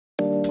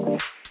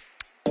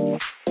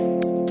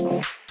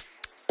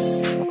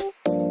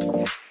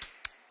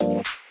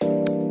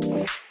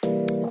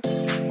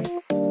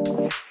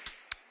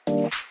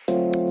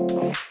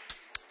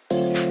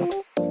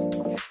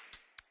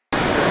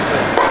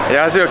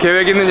안녕하세요.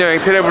 계획 있는 여행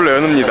트래블러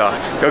연우입니다.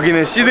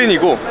 여기는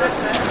시드니고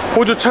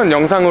호주 첫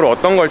영상으로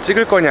어떤 걸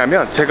찍을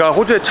거냐면, 제가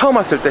호주에 처음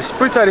왔을 때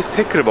 10불짜리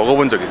스테이크를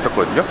먹어본 적이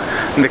있었거든요.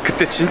 근데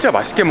그때 진짜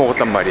맛있게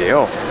먹었단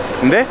말이에요.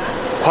 근데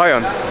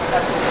과연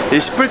이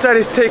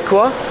 10불짜리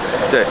스테이크와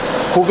이제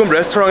고급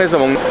레스토랑에서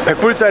먹는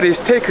 100불짜리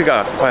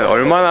스테이크가 과연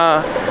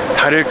얼마나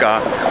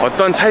다를까,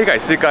 어떤 차이가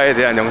있을까에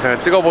대한 영상을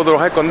찍어보도록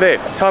할 건데,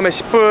 처음에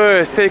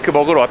 10불 스테이크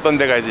먹으러 왔던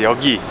데가 이제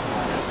여기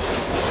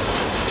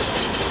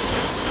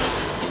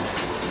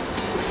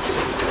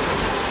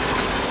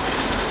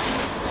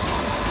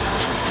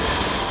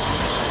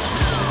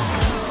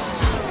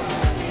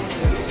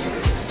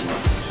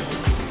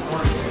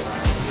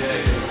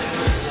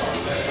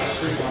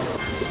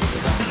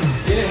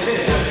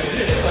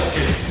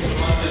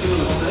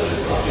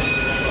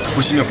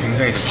보시면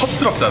굉장히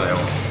펍스럽잖아요.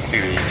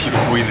 지금 이 뒤로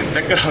보이는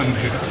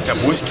백그라운드. 제가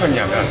뭐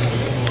시켰냐면,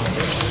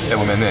 여기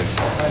보면은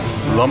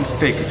럼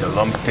스테이크죠.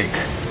 럼 스테이크.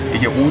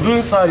 이게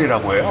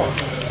우둔살이라고 해요.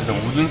 그래서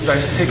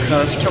우둔살 스테이크를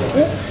하나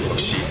시켰고,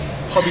 역시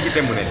펍이기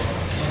때문에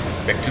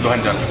맥주도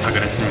한 잔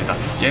부탁을 했습니다.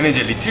 얘는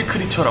이제 리틀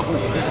크리처라고,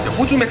 이제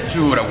호주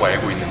맥주라고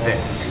알고 있는데,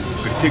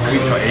 그 리틀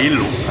크리처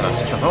에일로 하나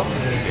시켜서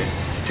이제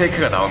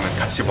스테이크가 나오면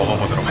같이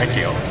먹어보도록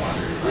할게요.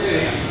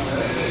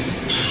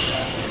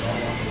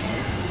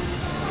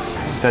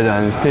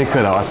 짜잔,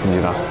 스테이크가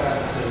나왔습니다.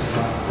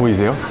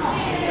 보이세요?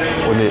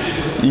 근데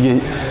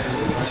이게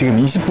지금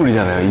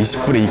 20불이잖아요.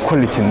 20불의 이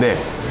퀄리티인데,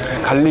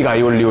 갈릭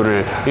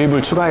아이올리오를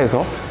 1불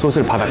추가해서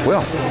소스를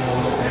받았고요.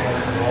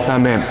 그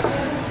다음에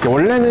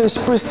원래는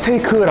 10불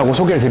스테이크라고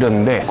소개를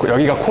드렸는데,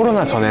 여기가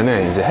코로나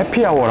전에는 이제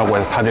해피아워라고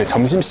해서 다들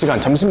점심시간,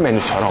 점심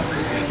메뉴처럼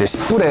이제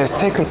 10불에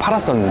스테이크를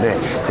팔았었는데,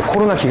 이제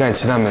코로나 기간이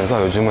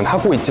지나면서 요즘은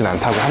하고 있진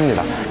않다고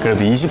합니다.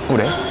 그래도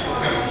 20불에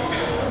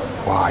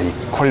와, 이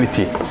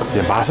퀄리티.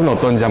 이제 맛은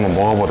어떤지 한번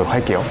먹어보도록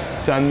할게요.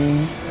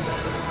 짠!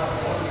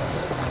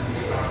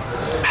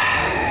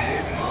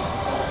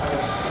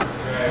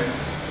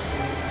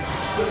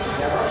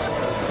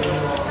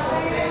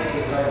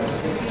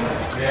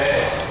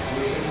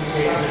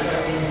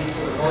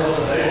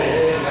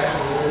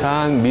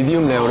 일단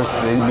미디움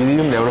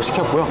레어로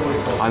시켰고요.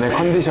 안에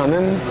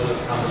컨디션은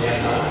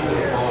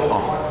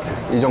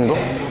이 정도?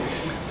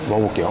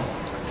 먹어볼게요.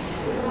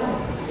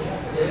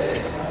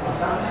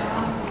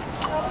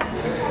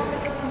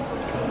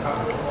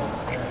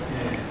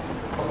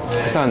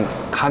 일단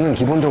간은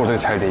기본적으로 되게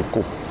잘 돼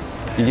있고,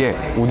 이게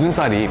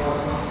우둔살이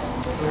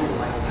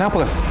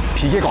생각보다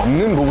비계가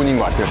없는 부분인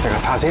것 같아요. 제가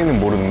자세히는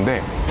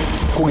모르는데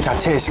고기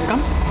자체의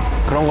식감?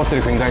 그런 것들이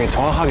굉장히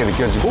정확하게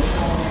느껴지고,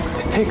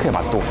 스테이크의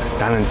맛도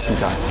나는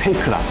진짜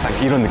스테이크다,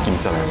 딱 이런 느낌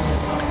있잖아요.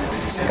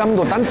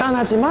 식감도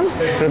단단하지만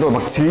그래도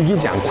막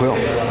질기지 않고요.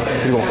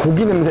 그리고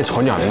고기 냄새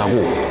전혀 안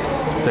나고,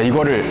 자,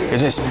 이거를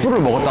예전에 10불을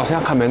먹었다고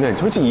생각하면은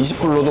솔직히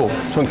 20불로도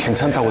전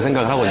괜찮다고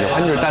생각을 하거든요.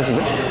 환율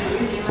따지면.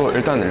 또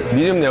일단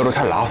미디움 레어로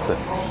잘 나왔어요.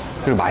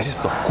 그리고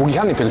맛있어. 고기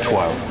향이 되게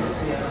좋아요.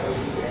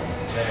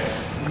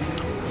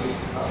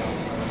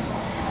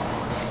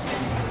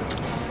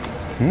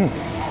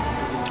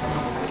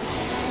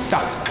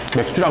 딱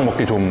맥주랑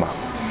먹기 좋은 맛.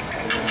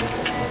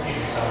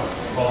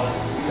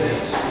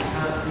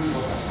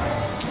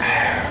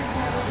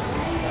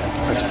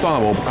 칩도 하나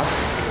먹어볼까?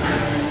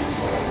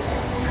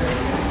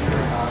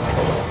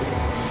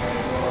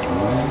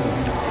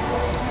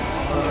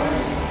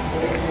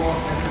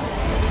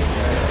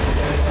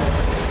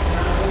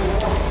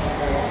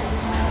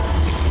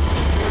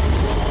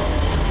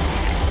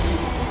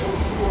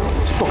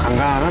 칩도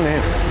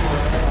간간하네.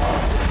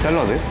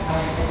 샐러드.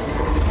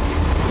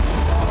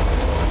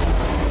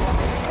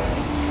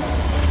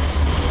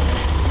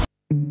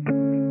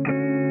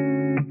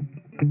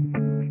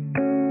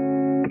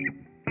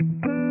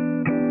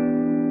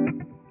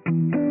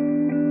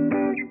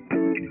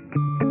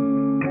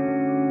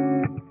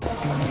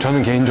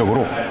 저는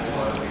개인적으로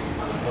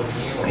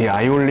이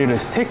아이올리를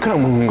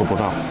스테이크랑 먹는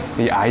것보다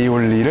이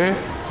아이올리를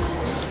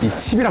이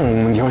칩이랑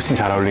먹는 게 훨씬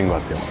잘 어울리는 것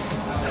같아요.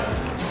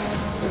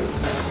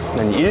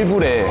 난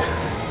 1불에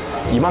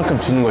이만큼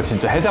주는 거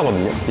진짜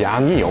해자거든요.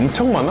 양이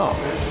엄청 많아.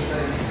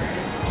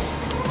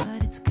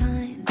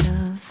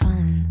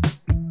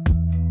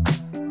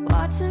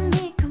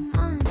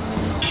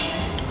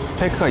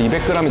 스테이크가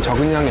 200g이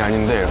적은 양이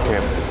아닌데 이렇게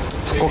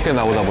두껍게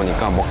나오다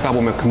보니까 먹다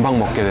보면 금방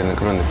먹게 되는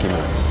그런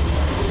느낌이에요.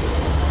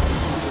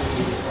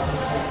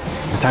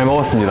 잘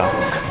먹었습니다.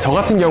 저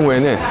같은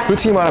경우에는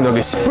솔직히 말하면 여기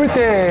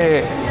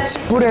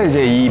 10불에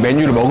이제 이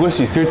메뉴를 먹을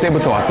수 있을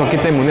때부터 왔었기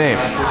때문에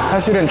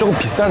사실은 조금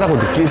비싸다고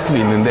느낄 수도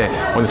있는데,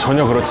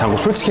 전혀 그렇지 않고,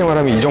 솔직히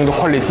말하면 이 정도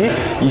퀄리티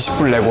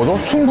 20불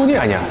내고도 충분히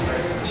아니야.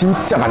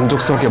 진짜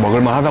만족스럽게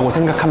먹을만 하다고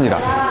생각합니다.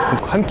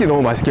 한 끼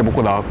너무 맛있게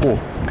먹고 나왔고,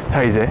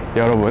 자, 이제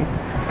여러분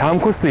다음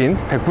코스인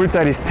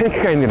 100불짜리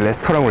스테이크가 있는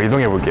레스토랑으로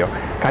이동해 볼게요.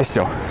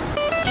 가시죠.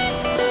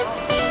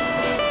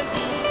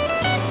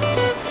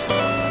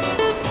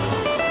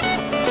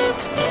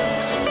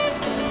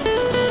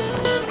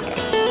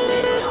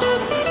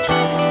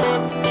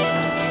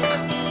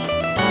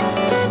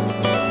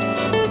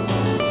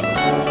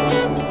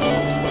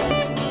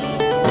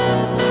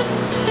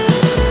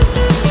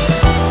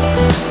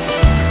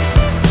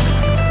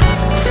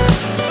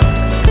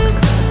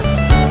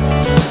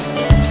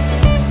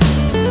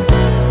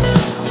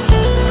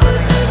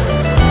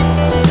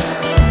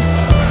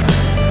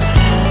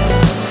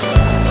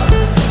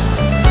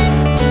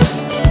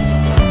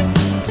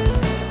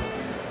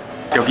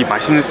 여기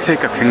맛있는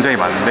스테이크가 굉장히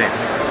많은데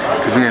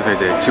그 중에서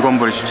이제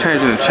직원분이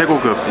추천해주는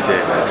최고급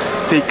이제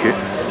스테이크,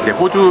 이제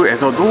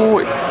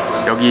호주에서도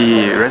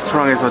여기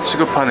레스토랑에서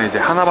취급하는 이제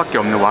하나밖에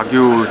없는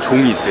와규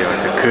종이 있대요.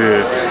 이제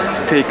그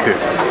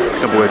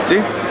스테이크가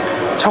뭐였지?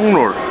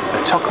 청롤,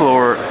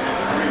 초콜롤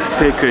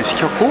스테이크를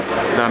시켰고,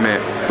 그 다음에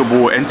또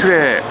뭐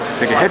엔트리에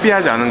되게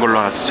헤비하지 않은 걸로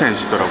하나 추천해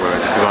주시더라고요.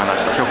 그래서 그거 하나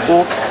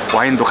시켰고,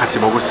 와인도 같이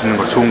먹을 수 있는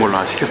거 좋은 걸로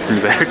하나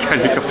시켰습니다. 이렇게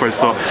하니까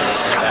벌써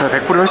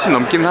 100불이 훨씬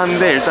넘긴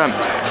하는데, 일단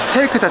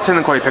스테이크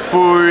자체는 거의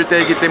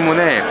 100불대이기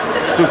때문에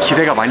좀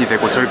기대가 많이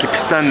되고, 저렇게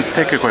비싼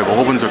스테이크를 거의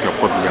먹어본 적이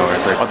없거든요.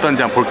 그래서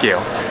어떤지 한번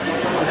볼게요.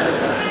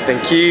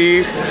 Thank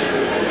you.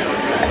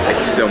 Thank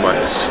you so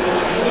much.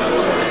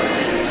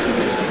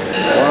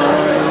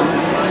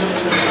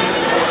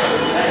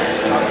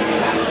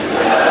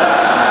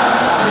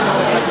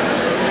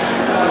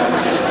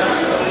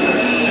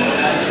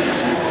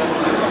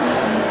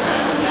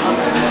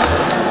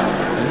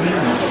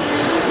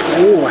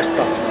 오,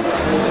 맛있다.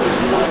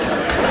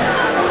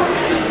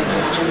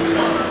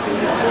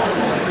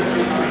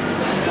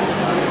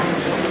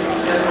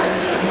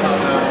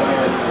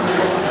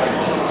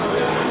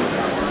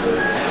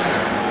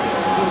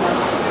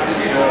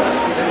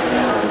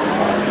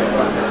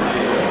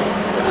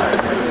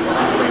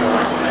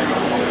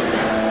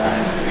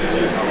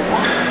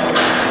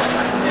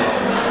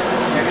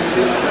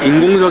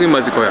 인공적인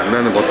맛이 거의 안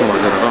나는 버터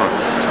맛에다가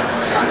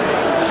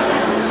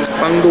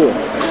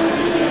빵도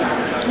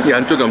이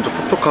안쪽이 엄청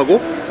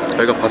촉촉하고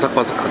여기가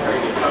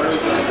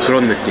바삭바삭한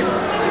그런 느낌.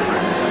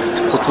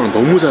 버터랑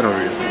너무 잘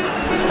어울려.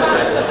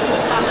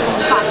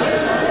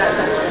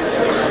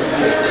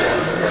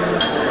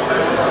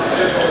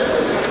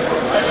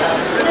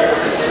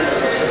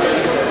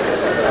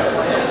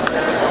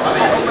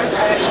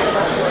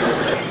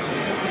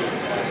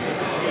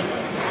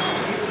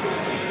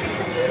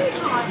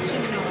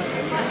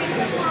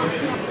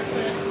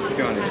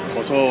 이게 안에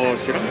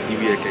버섯이랑 이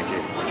위에 이렇게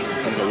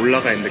뭔가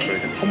올라가 있는데 그걸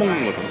이제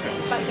퍼먹는 거잖아요.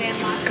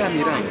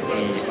 식감이랑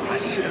이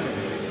맛이랑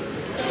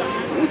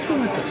소스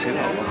맛 자체가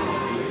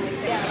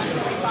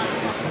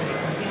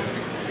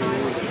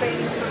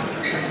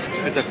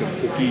살짝 그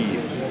고기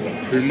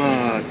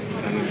불맛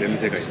나는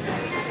냄새가 있어요.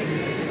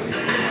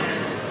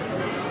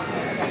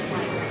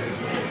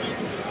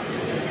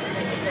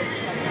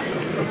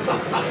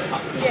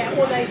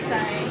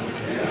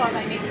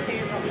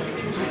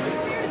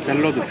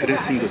 샐러드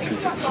드레싱도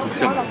진짜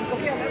맛있어.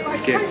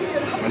 이게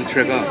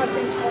엔트레가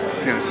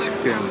그냥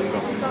뭔가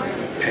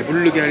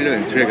배부르게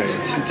하려는 엔트레가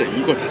아니라 진짜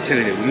이거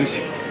자체가 그냥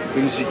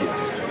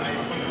음식이야.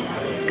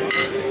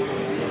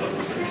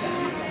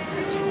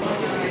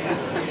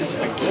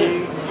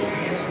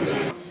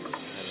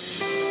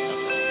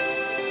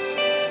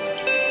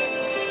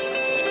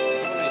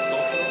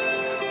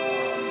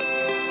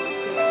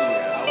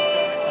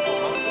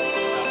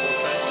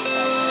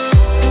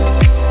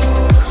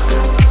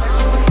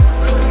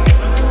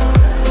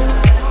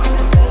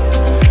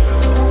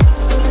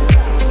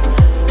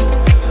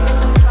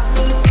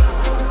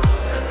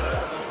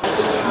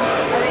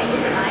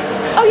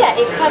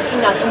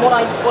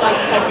 What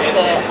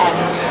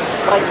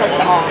I'd said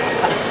to our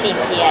kind of team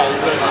PA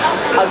was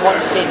I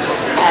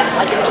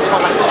didn't just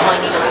want like a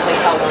tiny little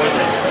hotel room.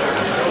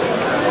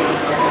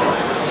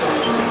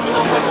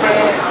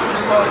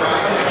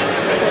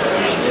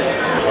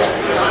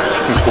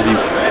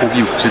 고기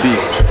육즙이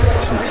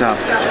진짜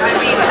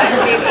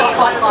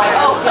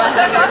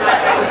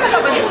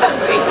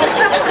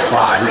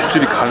와,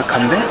 육즙이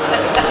가득한데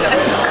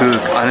그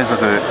안에서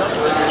그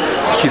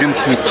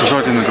기름층이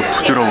부서지는 그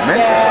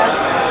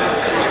부드러움에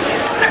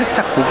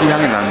살짝 고기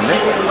향이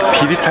나는데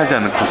비릿하지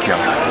않은 고기 향.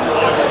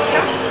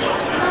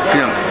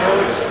 그냥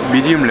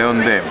미디움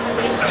레어인데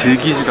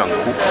질기지도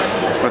않고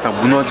그러다가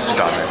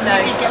무너지지도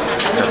않아요.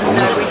 진짜 너무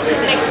좋아요.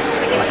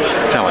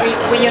 진짜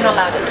맛있다.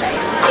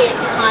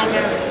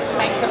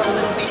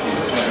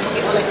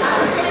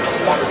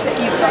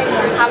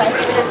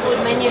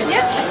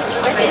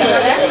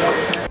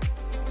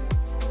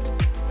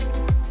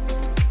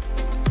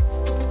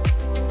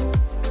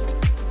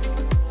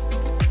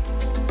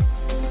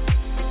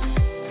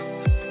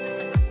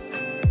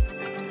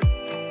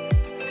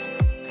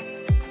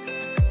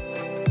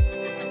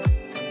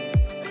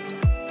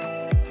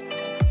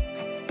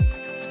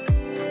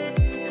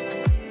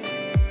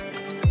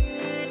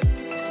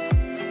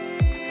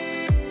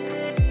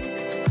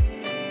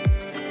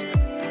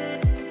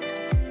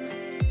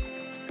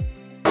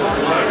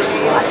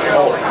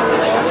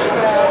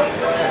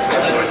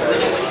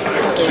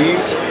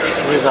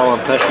 This is our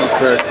passion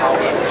fruit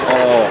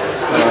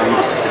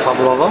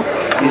pavlova.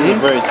 This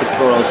is very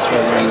typical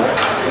Australian.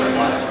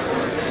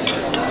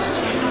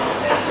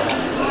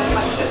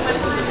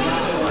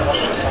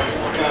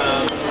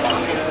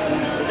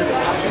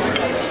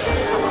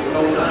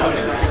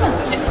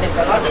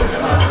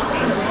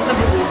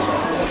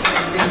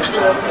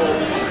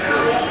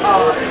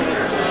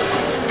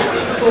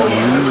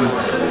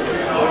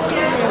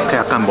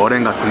 약간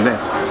머랭 같은데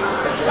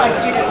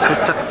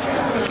살짝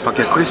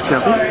밖에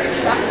크리스피하고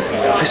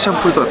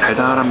패션푸드가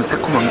달달하면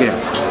새콤한 게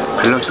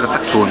밸런스가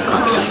딱 좋은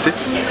그런 디저트?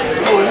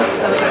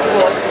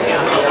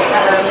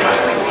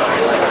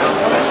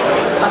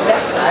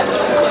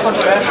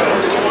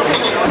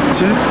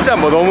 진짜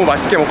뭐 너무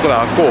맛있게 먹고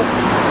나왔고,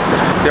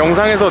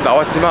 영상에서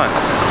나왔지만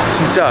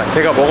진짜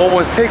제가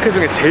먹어본 스테이크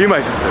중에 제일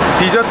맛있었어요.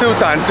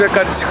 디저트부터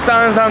안트레까지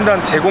식사하는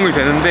사람들한테 제공이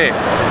되는데,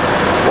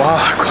 와,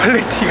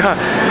 퀄리티가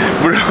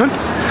물론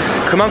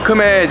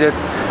그만큼의 이제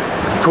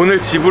돈을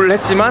지불을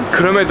했지만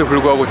그럼에도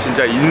불구하고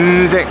진짜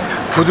인생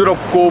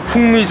부드럽고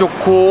풍미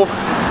좋고,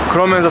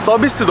 그러면서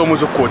서비스 너무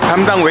좋고,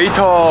 담당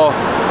웨이터가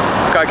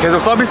계속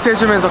서비스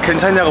해주면서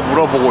괜찮냐고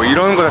물어보고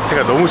이러는 거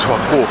자체가 너무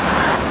좋았고,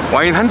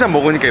 와인 한 잔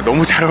먹으니까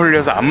너무 잘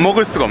어울려서 안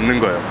먹을 수가 없는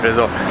거예요.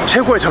 그래서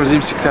최고의 점심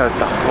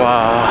식사였다.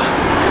 와.